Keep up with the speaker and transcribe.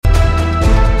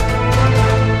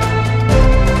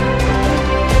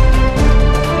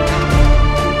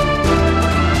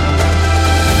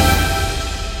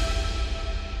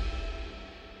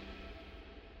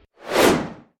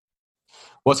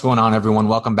What's going on, everyone?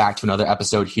 Welcome back to another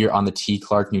episode here on the T.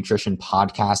 Clark Nutrition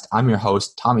Podcast. I'm your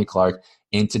host, Tommy Clark,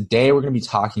 and today we're going to be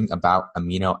talking about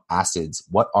amino acids.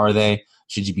 What are they?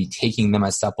 Should you be taking them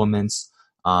as supplements?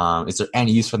 Is there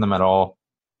any use for them at all?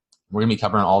 We're going to be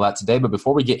covering all that today, but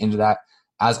before we get into that,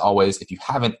 as always, if you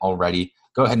haven't already,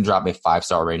 go ahead and drop a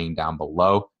 5-star rating down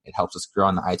below. It helps us grow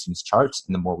on the iTunes charts,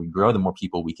 and the more we grow, the more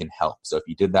people we can help. So if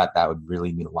you did that, that would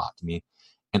really mean a lot to me.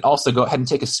 And also go ahead and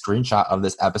take a screenshot of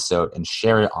this episode and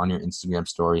share it on your Instagram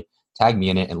story. Tag me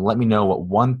in it and let me know what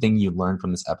one thing you learned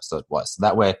from this episode was. So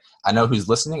that way I know who's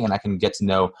listening and I can get to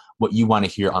know what you want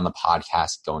to hear on the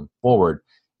podcast going forward.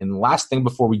 And the last thing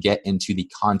before we get into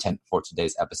the content for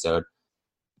today's episode,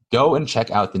 go and check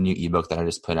out the new ebook that I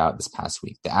just put out this past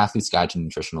week, The Athlete's Guide to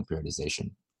Nutritional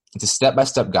Periodization. It's a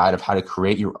step-by-step guide of how to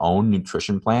create your own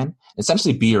nutrition plan,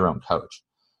 essentially be your own coach.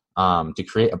 To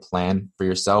create a plan for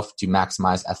yourself to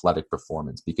maximize athletic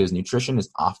performance, because nutrition is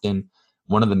often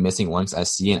one of the missing links I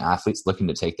see in athletes looking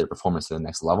to take their performance to the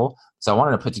next level. So I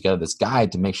wanted to put together this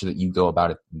guide to make sure that you go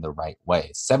about it in the right way.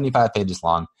 It's 75 pages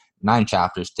long, 9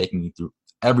 chapters, taking you through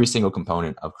every single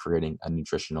component of creating a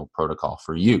nutritional protocol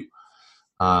for you.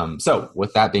 So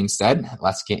with that being said,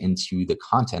 let's get into the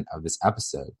content of this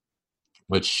episode,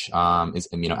 which is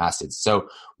amino acids. So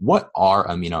what are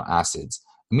amino acids?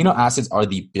 Amino acids are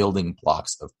the building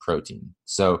blocks of protein.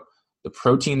 So the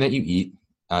protein that you eat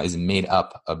is made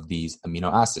up of these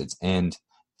amino acids. And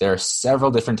there are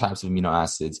several different types of amino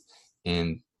acids.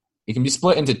 And it can be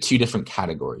split into 2 different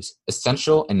categories,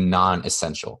 essential and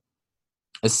non-essential.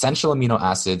 Essential amino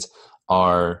acids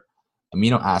are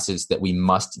amino acids that we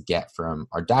must get from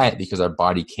our diet because our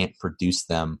body can't produce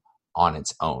them on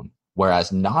its own.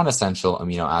 Whereas non-essential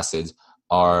amino acids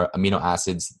are amino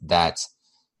acids that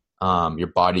your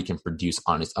body can produce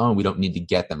on its own. We don't need to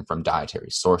get them from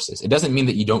dietary sources. It doesn't mean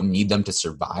that you don't need them to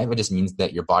survive. It just means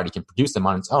that your body can produce them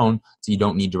on its own, so you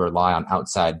don't need to rely on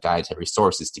outside dietary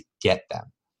sources to get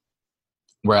them.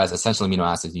 Whereas essential amino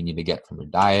acids you need to get from your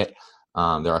diet.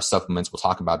 There are supplements. We'll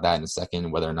talk about that in a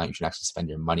second, whether or not you should actually spend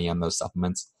your money on those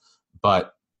supplements.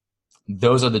 But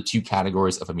those are the 2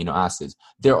 categories of amino acids.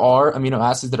 There are amino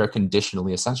acids that are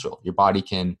conditionally essential. Your body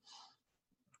can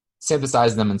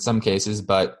synthesize them in some cases,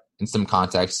 but in some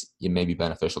contexts, it may be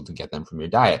beneficial to get them from your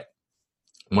diet.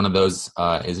 One of those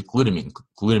is glutamine.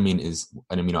 Glutamine is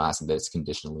an amino acid that's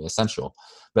conditionally essential.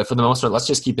 But for the most part, let's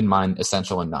just keep in mind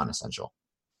essential and non-essential.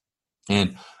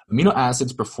 And amino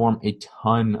acids perform a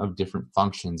ton of different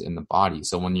functions in the body.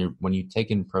 So when you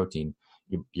take in protein,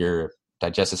 your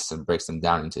digestive system breaks them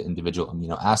down into individual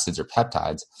amino acids or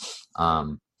peptides,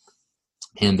 and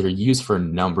they're used for a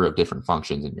number of different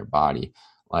functions in your body,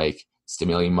 like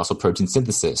stimulating muscle protein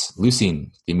synthesis.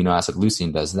 Leucine, the amino acid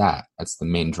leucine, does that. That's the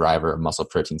main driver of muscle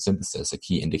protein synthesis, a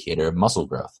key indicator of muscle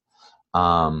growth.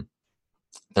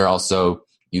 They're also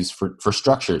used for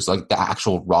structures, like the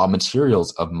actual raw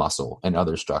materials of muscle and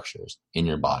other structures in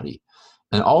your body.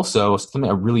 And also,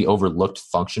 something a really overlooked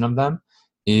function of them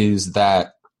is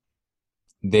that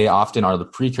they often are the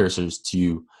precursors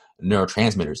to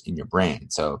neurotransmitters in your brain.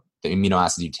 So the amino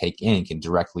acids you take in can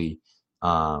directly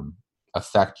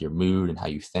affect your mood and how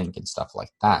you think and stuff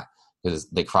like that, because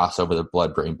they cross over the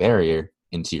blood-brain barrier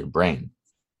into your brain.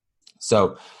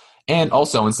 So, and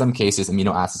also in some cases,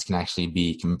 amino acids can actually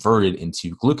be converted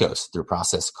into glucose through a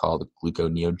process called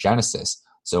gluconeogenesis.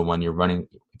 So when you're running,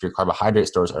 if your carbohydrate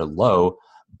stores are low,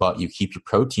 but you keep your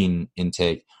protein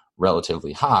intake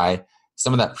relatively high,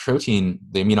 some of that protein,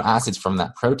 the amino acids from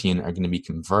that protein are going to be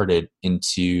converted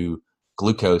into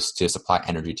glucose to supply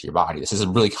energy to your body. This is a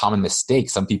really common mistake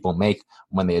some people make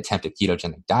when they attempt a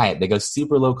ketogenic diet. They go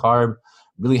super low carb,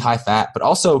 really high fat, but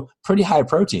also pretty high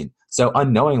protein. So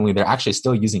unknowingly, they're actually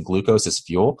still using glucose as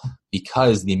fuel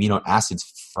because the amino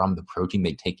acids from the protein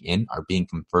they take in are being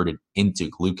converted into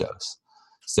glucose.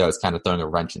 So it's kind of throwing a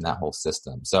wrench in that whole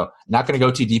system. So not going to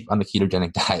go too deep on the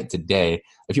ketogenic diet today.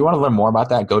 If you want to learn more about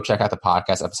that, go check out the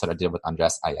podcast episode I did with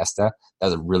Andres Ayesta. That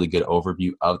was a really good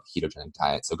overview of the ketogenic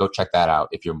diet. So go check that out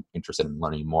if you're interested in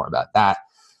learning more about that.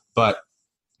 But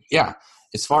yeah,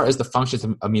 as far as the functions of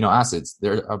amino acids,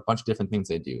 there are a bunch of different things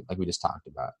they do, like we just talked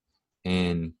about.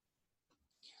 And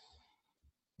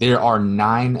there are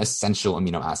 9 essential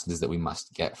amino acids that we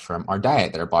must get from our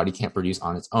diet that our body can't produce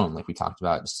on its own, like we talked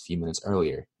about just a few minutes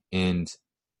earlier. And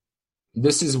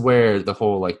this is where the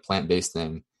whole like plant-based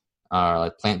thing,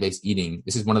 like plant-based eating,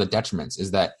 this is one of the detriments, is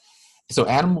that so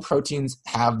animal proteins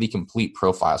have the complete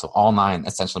profile, so all 9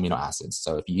 essential amino acids.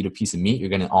 So if you eat a piece of meat, you're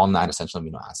getting all 9 essential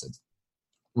amino acids.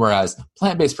 Whereas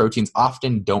plant-based proteins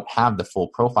often don't have the full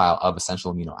profile of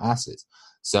essential amino acids.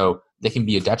 So they can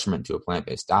be a detriment to a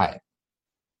plant-based diet.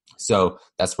 So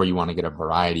that's where you want to get a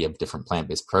variety of different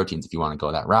plant-based proteins if you want to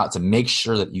go that route to make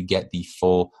sure that you get the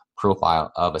full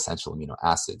profile of essential amino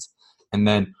acids. And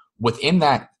then within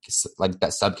that, like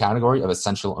that subcategory of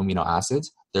essential amino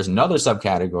acids, there's another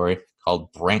subcategory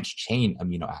called branched chain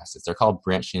amino acids. They're called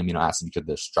branched chain amino acids because of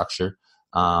their structure.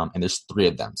 And there's 3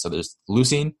 of them. So there's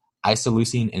leucine,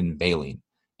 isoleucine, and valine.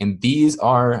 And these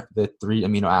are the 3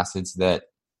 amino acids that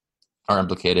are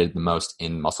implicated the most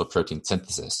in muscle protein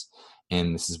synthesis.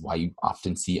 And this is why you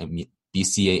often see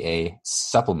BCAA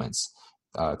supplements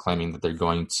claiming that they're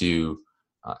going to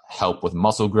help with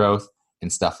muscle growth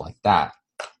and stuff like that.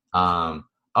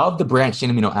 Of the branched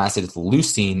chain amino acids,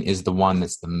 leucine is the one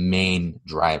that's the main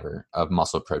driver of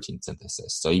muscle protein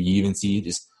synthesis. So you even see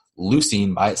just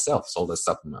leucine by itself sold as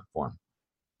supplement form.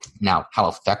 Now, how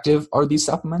effective are these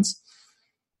supplements?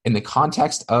 In the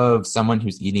context of someone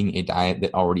who's eating a diet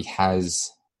that already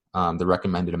has the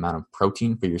recommended amount of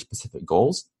protein for your specific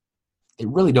goals, they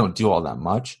really don't do all that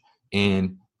much.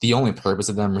 And the only purpose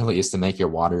of them really is to make your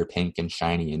water pink and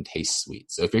shiny and taste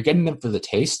sweet. So if you're getting them for the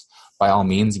taste, by all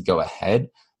means, go ahead.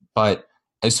 But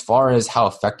as far as how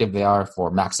effective they are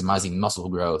for maximizing muscle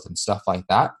growth and stuff like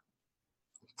that,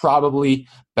 probably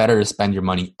better to spend your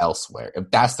money elsewhere.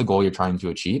 If that's the goal you're trying to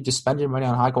achieve, just spend your money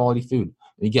on high quality food.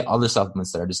 And you get other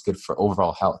supplements that are just good for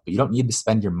overall health, but you don't need to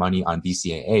spend your money on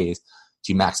BCAAs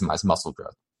to maximize muscle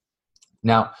growth.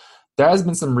 Now, there has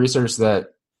been some research that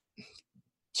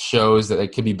shows that it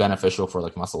could be beneficial for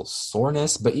like muscle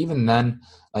soreness, but even then,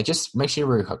 like just make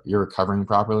sure you're recovering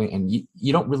properly, and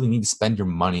you don't really need to spend your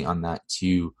money on that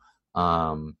to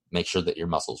make sure that your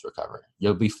muscles recover.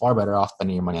 You'll be far better off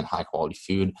spending your money on high quality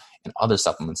food and other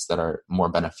supplements that are more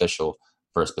beneficial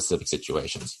for specific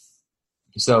situations.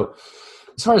 So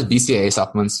as far as BCAA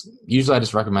supplements, usually I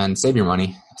just recommend save your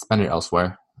money, spend it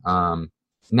elsewhere.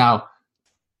 Now,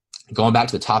 going back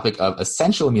to the topic of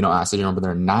essential amino acids, remember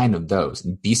there are 9 of those,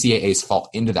 and BCAAs fall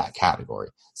into that category.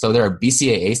 So there are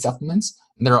BCAA supplements,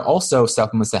 and there are also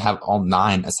supplements that have all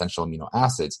 9 essential amino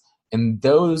acids. And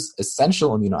those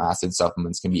essential amino acid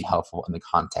supplements can be helpful in the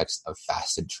context of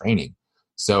fasted training.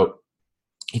 So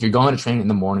if you're going to train in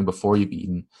the morning before you've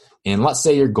eaten, and let's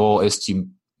say your goal is to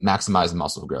maximize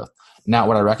muscle growth. Now,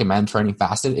 would I recommend training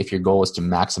fasted if your goal is to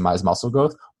maximize muscle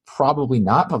growth? Probably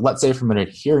not, but let's say from an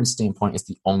adherence standpoint, it's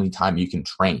the only time you can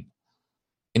train.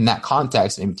 In that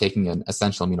context, maybe taking an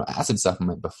essential amino acid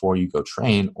supplement before you go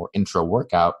train or intro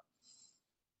workout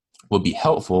will be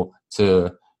helpful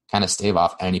to kind of stave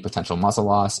off any potential muscle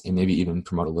loss and maybe even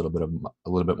promote a little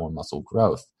bit more muscle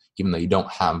growth, even though you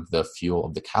don't have the fuel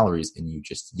of the calories in you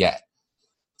just yet.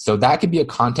 So that could be a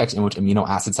context in which amino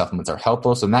acid supplements are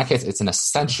helpful. So in that case, it's an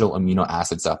essential amino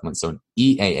acid supplement, so an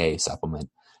EAA supplement,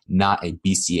 not a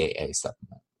BCAA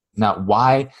supplement. Now,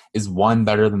 why is one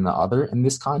better than the other in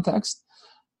this context?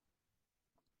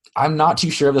 I'm not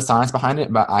too sure of the science behind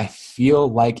it, but I feel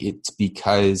like it's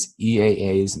because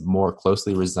EAAs more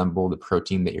closely resemble the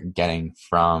protein that you're getting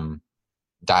from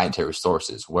dietary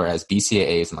sources, whereas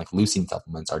BCAAs and like leucine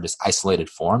supplements are just isolated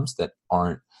forms that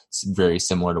aren't very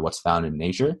similar to what's found in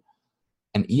nature.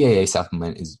 An EAA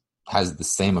supplement has the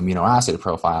same amino acid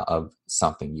profile of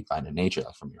something you find in nature,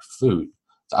 like from your food.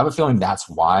 So I have a feeling that's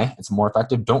why it's more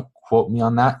effective. Don't quote me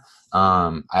on that.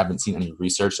 I haven't seen any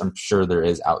research. I'm sure there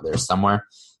is out there somewhere,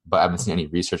 but I haven't seen any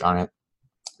research on it.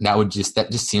 That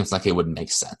just seems like it would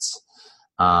make sense.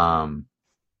 But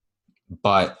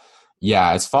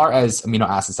yeah, as far as amino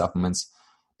acid supplements,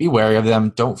 be wary of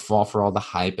them. Don't fall for all the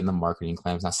hype and the marketing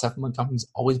claims. Now, supplement companies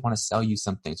always want to sell you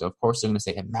something. So of course they're going to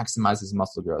say it maximizes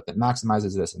muscle growth, it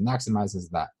maximizes this, it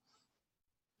maximizes that.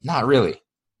 Not really.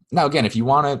 Now, again, if you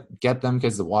want to get them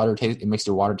because it makes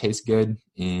your water taste good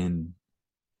and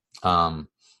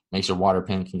makes your water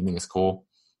pink and you think it's cool,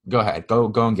 go ahead,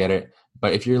 go and get it.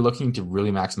 But if you're looking to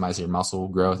really maximize your muscle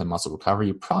growth and muscle recovery,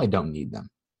 you probably don't need them.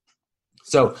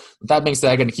 So with that being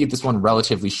said, I'm going to keep this one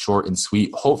relatively short and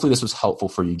sweet. Hopefully this was helpful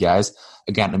for you guys.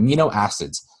 Again, amino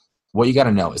acids, what you got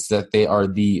to know is that they are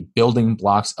the building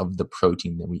blocks of the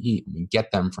protein that we eat. We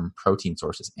get them from protein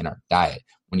sources in our diet.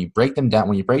 When you break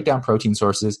down protein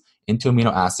sources into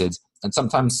amino acids and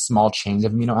sometimes small chains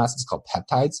of amino acids called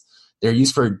peptides, they're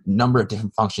used for a number of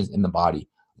different functions in the body,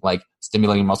 like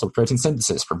stimulating muscle protein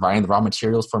synthesis, providing the raw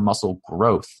materials for muscle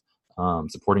growth,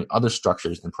 supporting other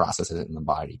structures and processes in the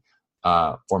body,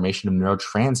 formation of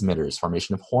neurotransmitters,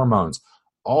 formation of hormones,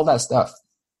 all that stuff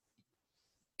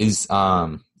is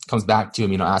comes back to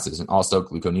amino acids, and also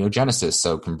gluconeogenesis,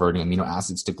 so converting amino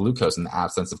acids to glucose in the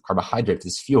absence of carbohydrates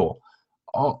as fuel.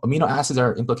 All amino acids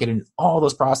are implicated in all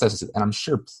those processes, and I'm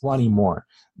sure plenty more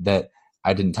that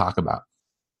I didn't talk about.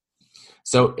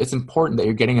 So it's important that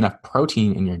you're getting enough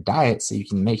protein in your diet so you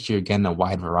can make sure you're getting a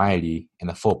wide variety and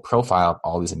the full profile of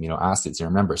all these amino acids. And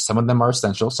remember, some of them are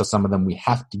essential, so some of them we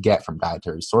have to get from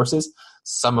dietary sources.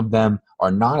 Some of them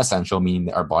are non-essential, meaning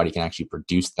that our body can actually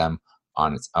produce them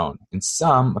on its own. And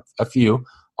a few,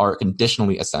 are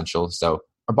conditionally essential, so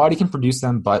our body can produce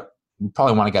them, but we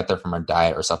probably want to get there from our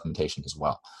diet or supplementation as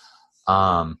well.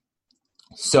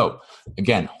 So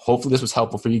again, hopefully this was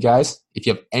helpful for you guys. If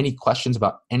you have any questions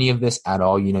about any of this at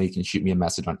all, you can shoot me a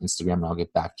message on Instagram and I'll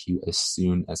get back to you as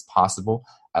soon as possible.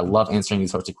 I love answering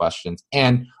these sorts of questions.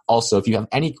 And also, if you have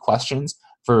any questions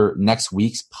for next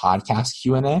week's podcast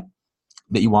Q&A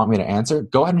that you want me to answer,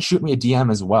 go ahead and shoot me a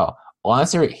DM as well. I'll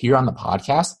answer it here on the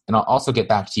podcast, and I'll also get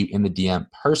back to you in the DM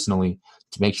personally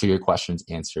to make sure your question's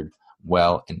answered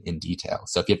well and in detail.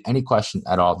 So if you have any questions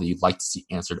at all that you'd like to see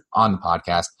answered on the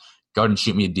podcast, go ahead and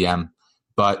shoot me a DM.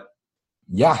 But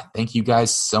yeah, thank you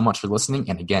guys so much for listening.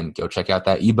 And again, go check out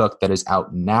that ebook that is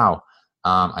out now.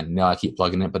 I know I keep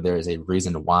plugging it, but there is a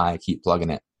reason why I keep plugging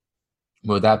it.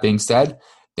 With that being said,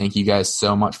 thank you guys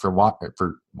so much for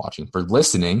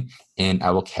listening, and I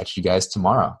will catch you guys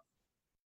tomorrow.